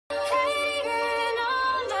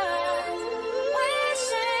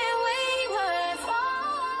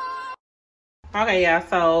Okay, yeah,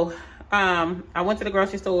 so I went to the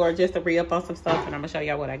grocery store just to re-up on some stuff, and I'm gonna show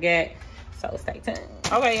y'all what I got. So stay tuned.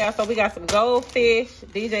 Okay, y'all, so we got some goldfish.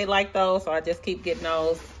 DJ liked those, so I just keep getting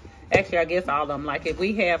those. Actually, I guess all of them like it.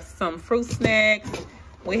 We have some fruit snacks.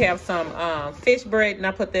 We have some fish bread, and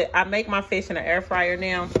I make my fish in the air fryer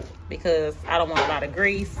now because I don't want a lot of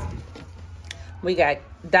grease. We got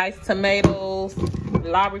diced tomatoes.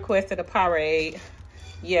 La requested a parade.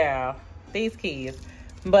 Yeah, these kids.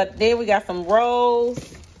 But then we got some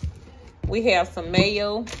rolls. We have some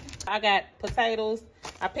mayo. I got potatoes.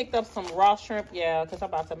 I picked up some raw shrimp, yeah, because I'm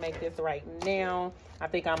about to make this right now. I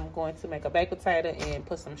think I'm going to make a baked potato and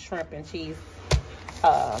put some shrimp and cheese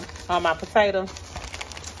on my potato.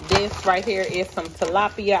 This right here is some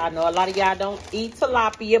tilapia. I know a lot of y'all don't eat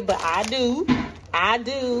tilapia, but I do. I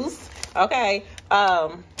do. Okay.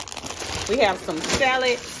 We have some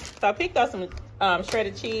salad. So I picked up some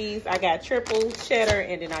shredded cheese. I got triple cheddar,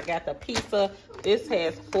 and then I got the pizza. This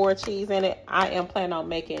has 4 cheese in it. I am planning on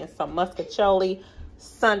making some muscatoli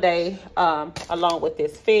Sunday along with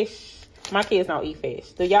this fish. My kids don't eat fish.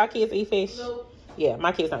 Do y'all kids eat fish? No. Yeah,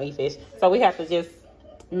 my kids don't eat fish. So we have to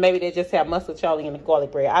maybe they just have muscatoli and the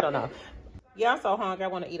garlic bread. I don't know. Yeah, I'm so hungry. I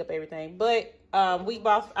want to eat up everything. But I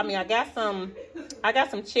got some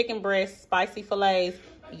chicken breast spicy fillets.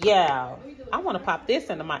 Yeah, I want to pop this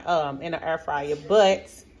into my in the air fryer, but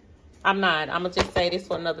I'm not. I'm gonna just say this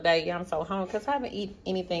for another day. Yeah, I'm so hungry because I haven't eaten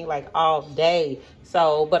anything like all day.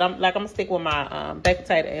 So, but I'm gonna stick with my baked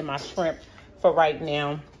potato and my shrimp for right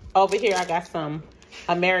now. Over here, I got some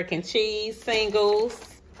American cheese singles.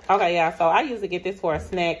 Okay, y'all. So I usually get this for a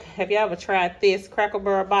snack. Have you ever tried this Cracker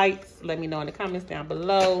Barrel bites? Let me know in the comments down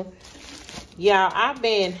below. Y'all, I've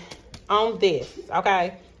been on this.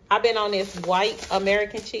 Okay, I've been on this white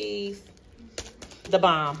American cheese, the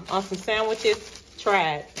bomb, on some sandwiches.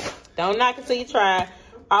 Try it. Don't knock it till you try.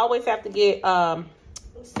 I always have to get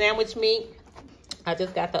sandwich meat. I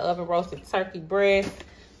just got the oven roasted turkey breast.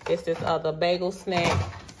 It's this other bagel snack.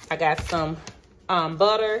 I got some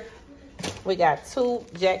butter. We got 2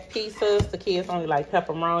 jack pizzas. The kids only like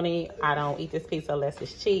pepperoni. I don't eat this pizza unless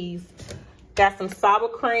it's cheese. Got some sour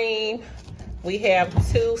cream. We have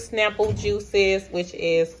 2 Snapple juices, which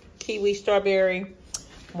is kiwi strawberry.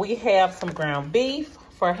 We have some ground beef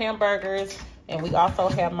for hamburgers. And we also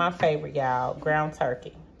have my favorite, y'all, ground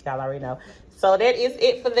turkey. Y'all already know. So that is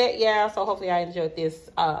it for that, y'all. So hopefully I enjoyed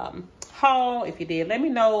this haul. If you did, let me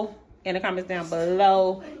know in the comments down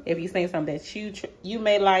below. If you seen something that you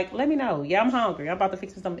may like, let me know. Yeah, I'm hungry. I'm about to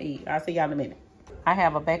fix me something to eat. I'll see y'all in a minute. I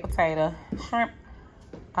have a baked potato, shrimp,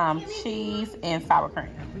 cheese, and sour cream.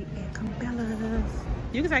 We at Cabela's.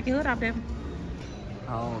 You can take your hood off, Devin.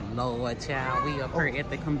 Oh, Lord, child. We up here at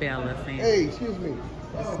the Cabela's. Hey, excuse me.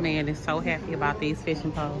 This man is so happy about these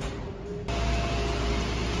fishing poles. See,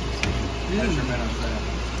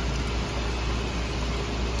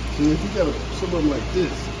 if you got some of them like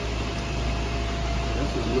this,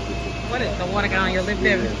 that's what you're looking for. What is the water got on your lip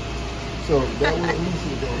there? Yeah. So that was loose to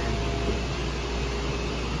go.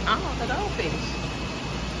 Oh, the goldfish.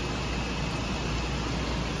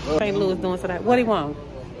 St. Louis doing today. What do you want?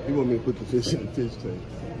 He want me to put the fish in the fish tank.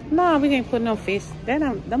 No, we can't put no fish.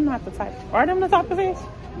 Them not the type. Are them the type of fish?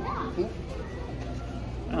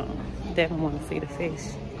 Oh, definitely want to see the fish.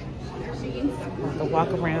 Have to walk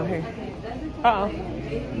around here. Uh-oh.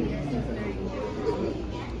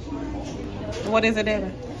 What is it,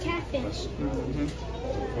 Devin? Catfish.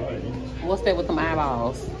 What's that with them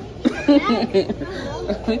eyeballs? We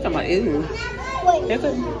talking about ew. Wait. Is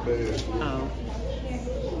it? Oh.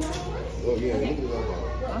 Oh, yeah, look at that.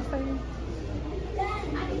 Okay.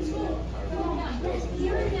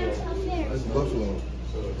 That's buffalo.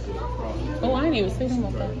 Oh, I didn't even see them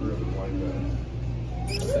up there.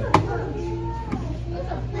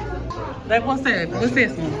 Like, what's that? What's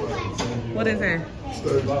this one? What is that?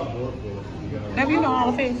 Baby, you know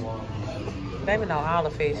all the fish? Baby know all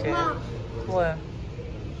the fish, yeah. Mom. What?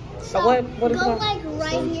 So what is go it? like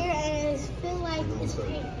right here and feel like it's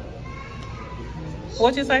pink.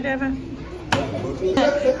 What you say, Devin?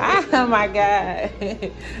 Oh my God.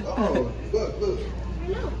 Oh, look.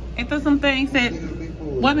 I Ain't there some things that,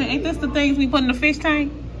 ain't this the things we put in the fish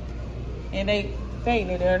tank? And they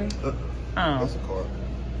ain't it dirty? Oh. That's a car.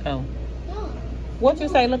 Oh. No. What you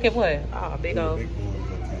say? Look at what? Oh, big old.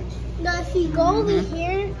 No, if you go over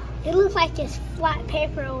here, it looks like this flat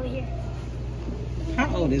paper over here.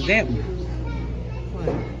 How old is that one? What?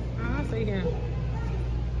 Oh, I see him.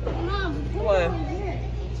 Mom, What? over here.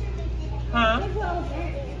 Huh? Over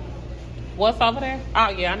there. What's over there? Oh,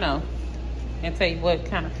 yeah, I know. And tell you what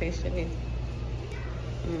kind of fish it is.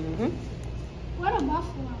 What a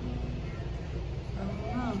buffalo.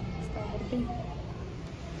 Oh,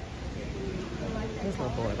 This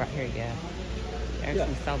little boy right here, yeah.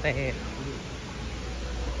 Actually, so bad.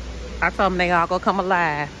 I told them they all gonna come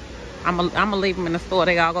alive. I'm gonna leave them in the store.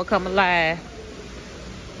 They all gonna come alive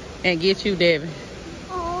and get you, Debbie.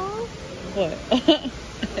 Aww. What?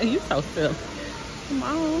 You so silly. Come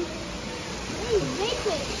on. Big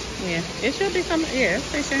fish. Yeah, it should be some. Yeah, it's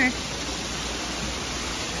fish in here.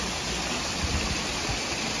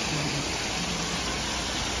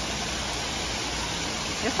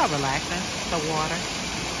 It's so relaxing. The water.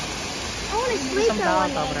 I want to sleep Some there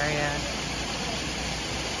dogs one over day. there, yeah.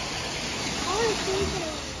 I want to sleep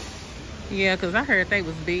there. Yeah, because I heard they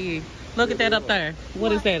was big. Look at that up there.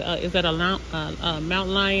 What is that? Is that a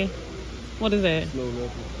mountain lion? What is that? Snow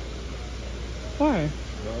leopard. Where?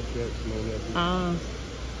 Bobcat, snow leopard.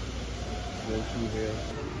 Snowshoe hare.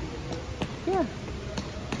 Yeah.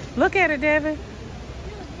 Look at it, Devin.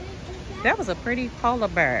 That was a pretty polar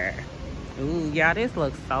bear. Ooh, y'all, this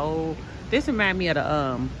looks so... This reminds me of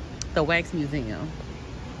the Wax Museum.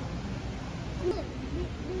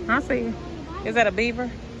 I see. Is that a beaver?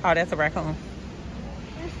 Oh, that's a raccoon.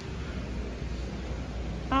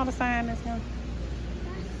 All the sign is him.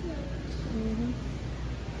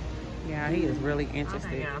 Yeah, he is really interested.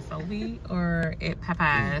 Okay, y'all, so we are at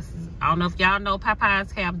Popeyes. I don't know if y'all know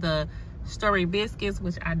Popeyes have the strawberry biscuits,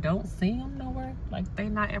 which I don't see them nowhere. Like, they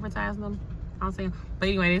not advertising them. I don't see them. But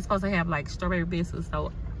anyway, they're supposed to have like strawberry biscuits.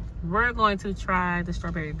 So we're going to try the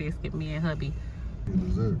strawberry biscuit, me and hubby.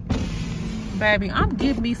 Dessert. Baby, I'm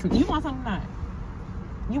giving me some. You want something or not?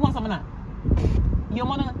 You want something or not? You don't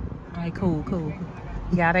want to? All right, cool, cool.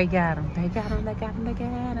 Yeah, they got them. They got them, they got them, they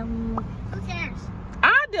got them. Who cares?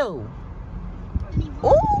 I do.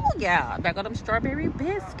 Ooh, yeah. Back on them strawberry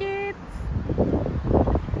biscuits.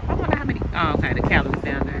 I wonder how many. Oh, okay, the calories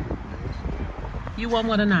down there. You want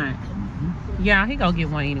one or not? Yeah, he gonna get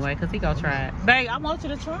one anyway, because he gonna try it. Babe, I want you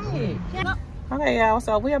to try it. Yeah. Okay, y'all,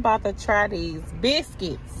 so we're about to try these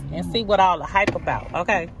biscuits and see what all the hype about,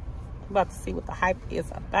 okay? We're about to see what the hype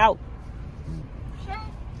is about. Sure.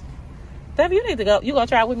 Devin, you need to go. You gonna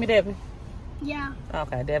try it with me, Devin? Yeah.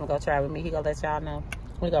 Okay, Devin gonna try it with me. He gonna let y'all know.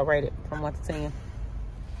 We gonna rate it from 1 to 10.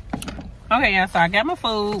 Okay, y'all, so I got my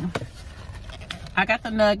food. I got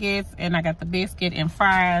the nuggets, and I got the biscuit and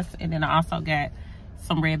fries, and then I also got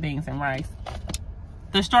some red beans and rice.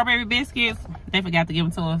 The strawberry biscuits, they forgot to give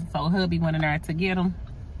them to us, so hubby went in there to get them.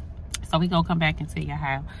 So we gonna come back and tell you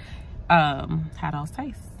how those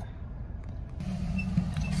taste.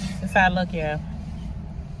 That's how I look, yeah.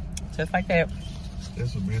 Just like that.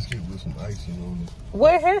 That's a biscuit with some icing on it.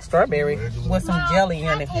 Well, it has strawberry Regular. with some jelly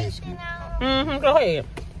in it. Go ahead.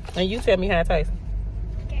 And you tell me how it tastes.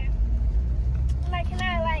 Okay. Like, can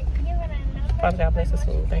I, like, give it another? Father God bless this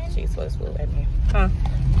food. Thank you, Jesus, for this food. Amen. Huh?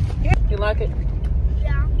 Yeah. You like it?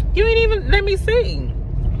 Yeah. You ain't even let me see.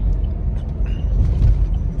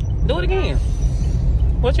 Do it again.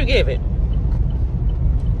 What you give it?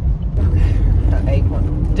 An 8.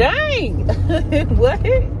 Dang! What?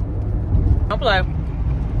 I'm playing.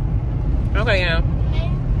 Okay, yeah.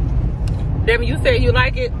 Devin, you said you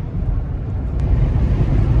like it?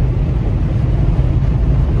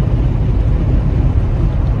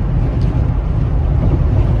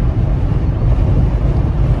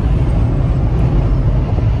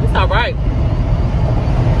 It's all right.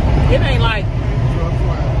 It ain't like...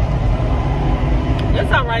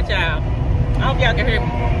 It's all right, y'all. I hope y'all can hear me.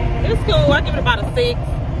 It's cool. I give it about a 6.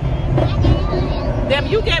 Devin,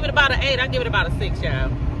 you gave it about an 8. I give it about a 6, y'all.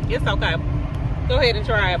 It's okay. Go ahead and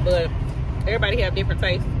try it, but everybody have different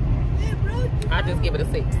tastes. I just give it a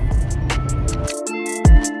 6.